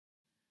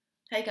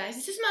Hey guys,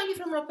 this is Maggie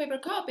from Rock Paper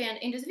Copy, and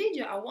in this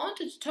video I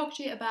wanted to talk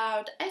to you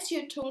about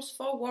SEO tools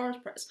for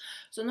WordPress.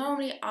 So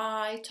normally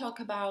I talk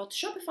about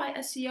Shopify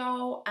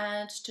SEO,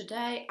 and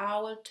today I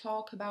will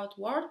talk about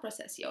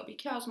WordPress SEO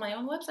because my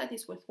own website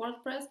is with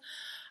WordPress.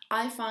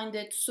 I find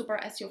it super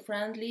SEO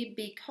friendly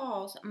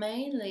because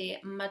mainly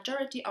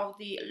majority of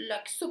the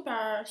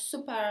super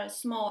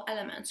small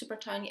elements, super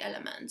tiny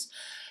elements,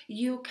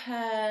 you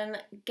can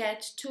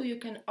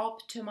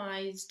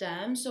optimize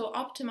them. So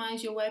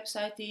optimize your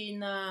website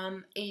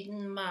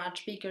in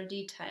much bigger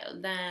detail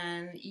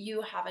than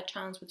you have a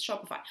chance with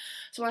Shopify.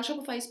 So while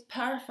Shopify is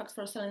perfect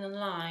for selling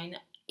online,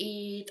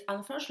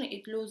 unfortunately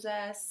it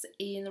loses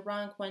in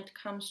rank when it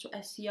comes to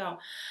SEO.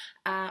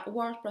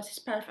 WordPress is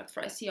perfect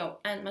for SEO,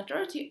 and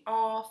majority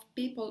of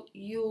people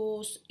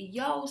use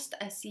Yoast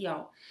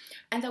SEO.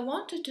 And I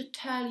wanted to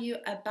tell you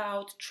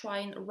about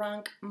trying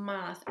rank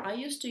math. I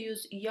used to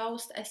use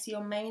Yoast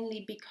SEO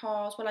mainly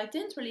because, well, I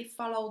didn't really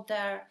follow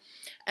their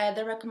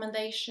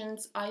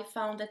recommendations. I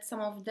found that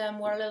some of them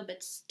were a little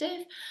bit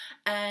stiff,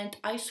 and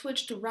I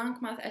switched to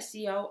rank math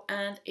SEO,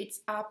 and it's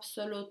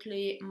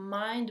absolutely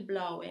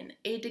mind-blowing.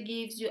 It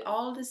gives you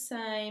all the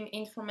same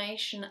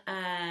information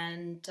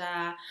and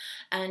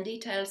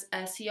details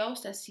as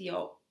Yoast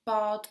SEO,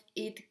 but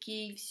it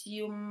gives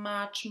you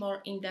much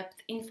more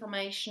in-depth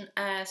information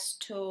as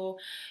to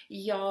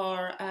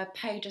your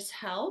page's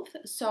health.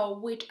 So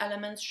which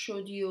elements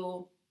should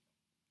you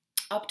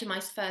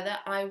optimize further?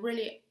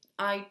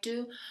 I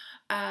do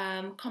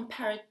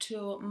compare it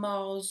to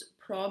Moz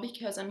Pro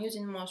because I'm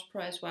using Moz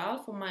Pro as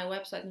well for my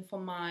website and for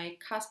my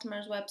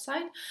customers'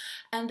 website,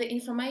 and the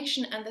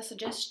information and the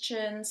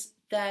suggestions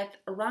that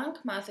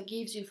Rank Math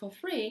gives you for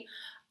free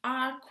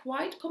are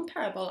quite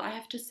comparable, I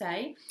have to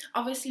say.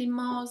 Obviously,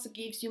 Moz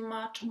gives you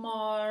much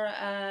more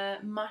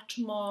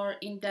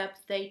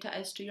in-depth data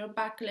as to your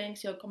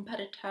backlinks, your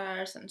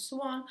competitors, and so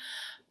on.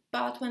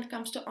 But when it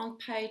comes to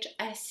on-page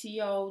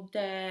SEO,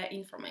 the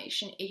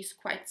information is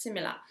quite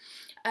similar.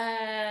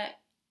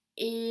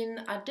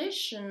 In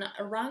addition,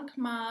 Rank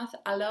Math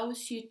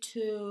allows you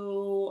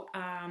to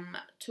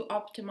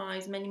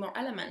optimize many more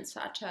elements,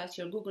 such as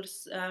your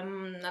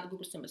not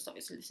Google snippets,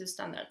 obviously this is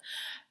standard,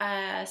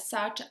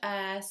 such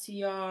as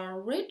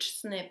your rich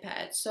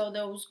snippets, so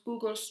those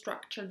Google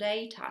structured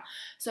data.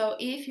 So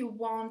if you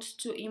want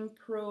to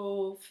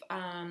improve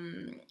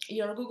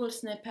your Google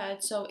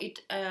snippet, so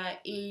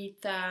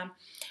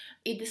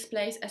it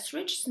displays as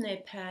rich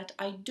snippet,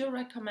 I do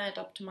recommend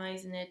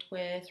optimizing it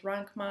with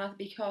Rank Math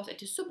because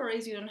it is super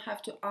easy. You don't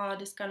have to add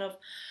this kind of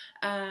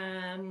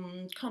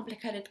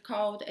complicated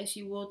code as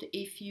you would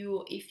if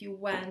you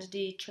went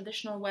the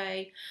traditional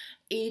way.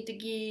 It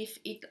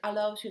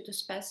allows you to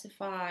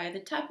specify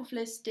the type of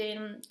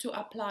listing to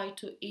apply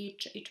to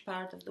each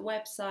part of the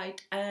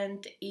website,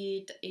 and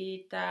it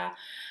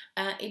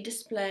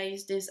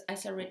displays this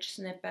as a rich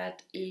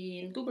snippet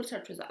in Google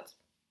search results.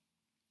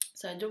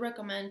 So I do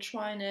recommend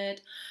trying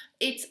it.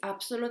 It's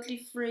absolutely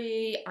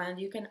free, and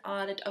you can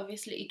add it.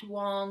 Obviously, it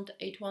won't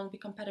be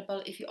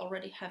compatible if you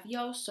already have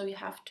Yoast, so you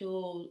have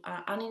to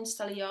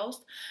uninstall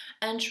Yoast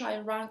and try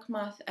Rank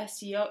Math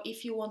SEO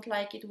if you won't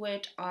like it,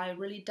 which I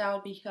really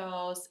doubt,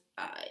 because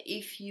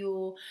if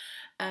you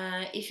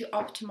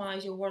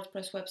optimize your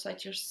WordPress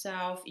website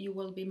yourself, you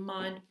will be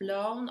mind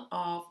blown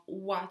of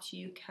what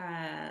you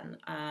can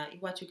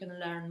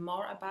learn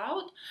more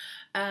about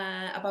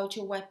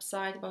your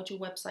website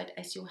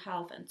SEO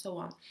health, and so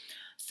on.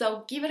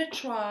 So give it a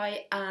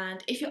try,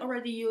 and if you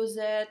already use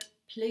it,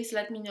 please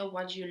let me know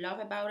what you love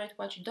about it,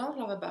 what you don't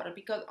love about it,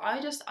 because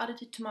I just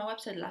added it to my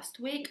website last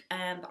week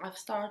and I've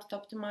started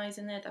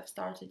optimizing it, I've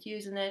started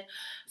using it.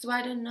 So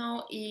I don't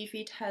know if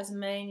it has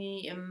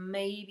maybe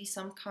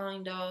some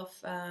kind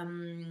of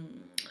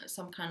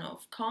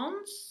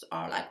cons,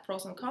 or like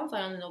pros and cons.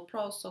 I only know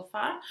pros so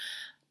far.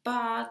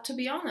 But to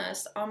be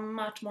honest, I'm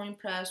much more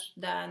impressed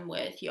than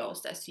with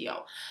Yoast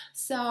SEO.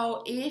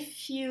 So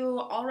if you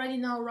already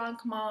know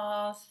Rank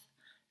Math,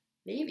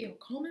 leave your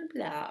comment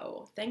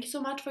below. Thank you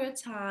so much for your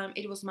time.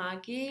 It was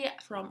Maggie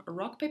from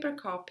Rock Paper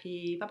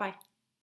Copy. Bye bye.